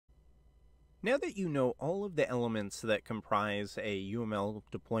Now that you know all of the elements that comprise a UML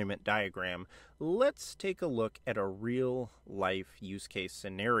deployment diagram, let's take a look at a real life use case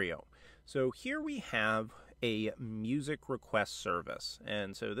scenario. So here we have a music request service.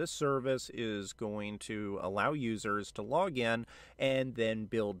 And so this service is going to allow users to log in and then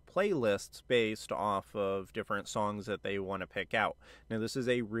build playlists based off of different songs that they want to pick out. Now this is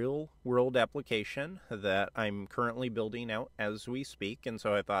a real world application that I'm currently building out as we speak. And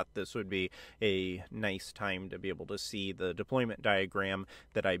so I thought this would be a nice time to be able to see the deployment diagram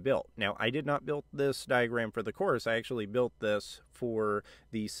that I built. Now I did not build this diagram for the course. I actually built this for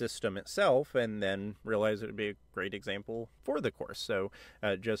the system itself and then realized it would be a great example for the course. So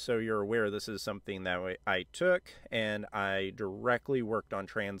just so you're aware, this is something that I took and I directly worked on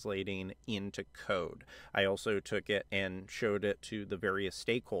translating into code. I also took it and showed it to the various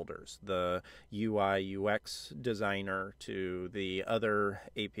stakeholders, the UI UX designer, to the other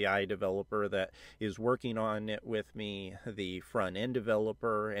API developer that is working on it with me, the front end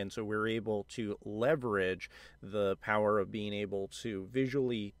developer, and so we're able to leverage the power of being able to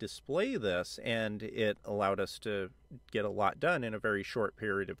visually display this, and it allowed us to get a lot done in a very short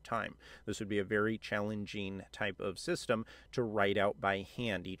period of time. This would be a very challenging type of system to write out by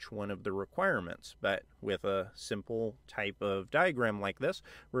hand each one of the requirements, but with a simple type of diagram like this,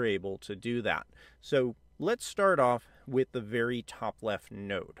 we're able to do that. So let's start off with the very top left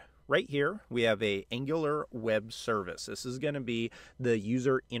node. Right here, we have a Angular web service. This is going to be the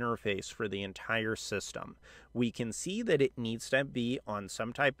user interface for the entire system. We can see that it needs to be on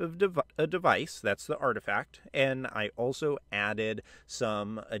some type of device. That's the artifact. And I also added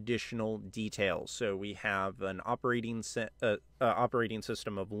some additional details. So we have an operating system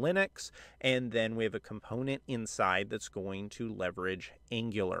of Linux, and then we have a component inside that's going to leverage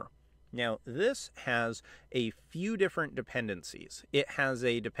Angular. Now, this has a few different dependencies. It has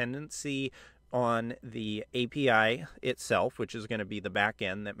a dependency on the API itself, which is going to be the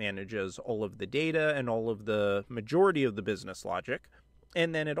backend that manages all of the data and all of the majority of the business logic.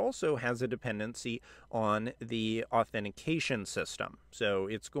 And then it also has a dependency on the authentication system. So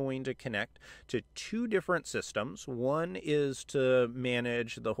it's going to connect to two different systems. One is to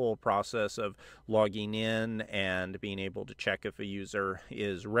manage the whole process of logging in and being able to check if a user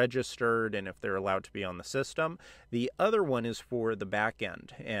is registered and if they're allowed to be on the system. The other one is for the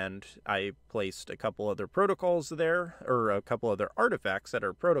backend. And I placed a couple other protocols there, or a couple other artifacts that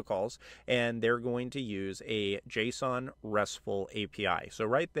are protocols, and they're going to use a JSON restful API. So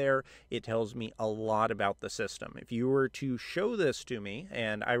right there, it tells me a lot about the system. If you were to show this to me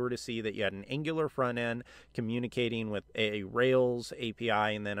and I were to see that you had an Angular front end communicating with a Rails API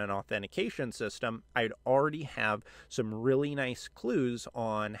and then an authentication system, I'd already have some really nice clues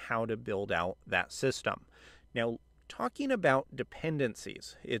on how to build out that system. Now, talking about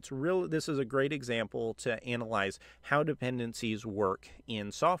dependencies, this is a great example to analyze how dependencies work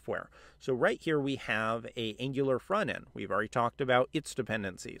in software. So right here we have a Angular front end. We've already talked about its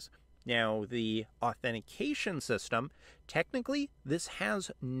dependencies. Now the authentication system, technically this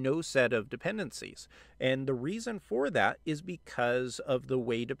has no set of dependencies. And the reason for that is because of the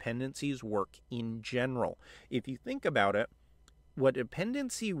way dependencies work in general. If you think about it, what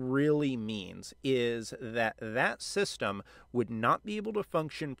dependency really means is that that system would not be able to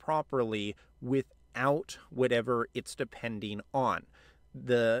function properly without whatever it's depending on.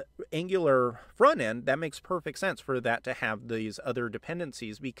 The Angular front end, that makes perfect sense for that to have these other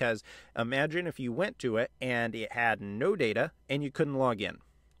dependencies, because imagine if you went to it and it had no data and you couldn't log in.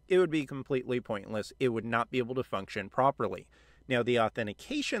 It would be completely pointless. It would not be able to function properly. Now, the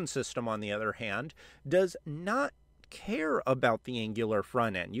authentication system, on the other hand, does not care about the Angular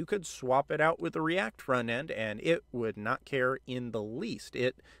front end. You could swap it out with the React front end and it would not care in the least.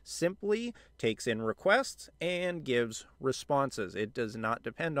 It simply takes in requests and gives responses. It does not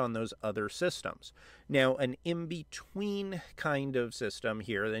depend on those other systems. Now, an in-between kind of system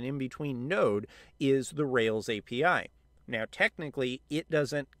here, an in-between node, is the Rails API. Now, technically, it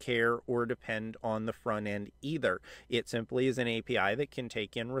doesn't care or depend on the front end either. It simply is an API that can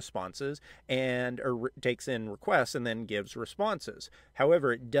take in responses or takes in requests and then gives responses.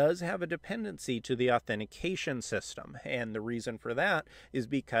 However, it does have a dependency to the authentication system. And the reason for that is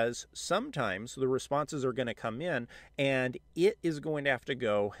because sometimes the responses are going to come in and it is going to have to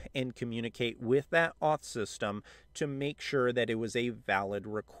go and communicate with that auth system to make sure that it was a valid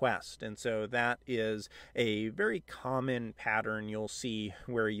request. And so that is a very common pattern you'll see,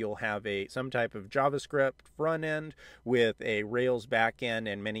 where you'll have some type of JavaScript front end with a Rails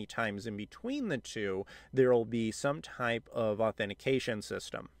backend, and many times in between the two, there'll be some type of authentication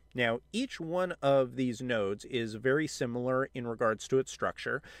system. Now, each one of these nodes is very similar in regards to its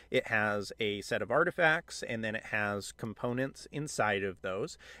structure. It has a set of artifacts, and then it has components inside of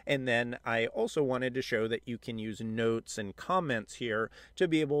those. And then I also wanted to show that you can use notes and comments here to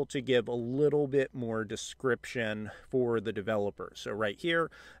be able to give a little bit more description for the developer. So right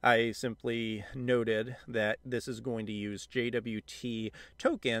here, I simply noted that this is going to use JWT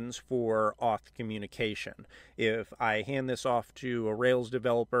tokens for auth communication. If I hand this off to a Rails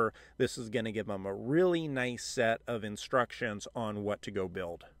developer, this is going to give them a really nice set of instructions on what to go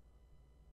build.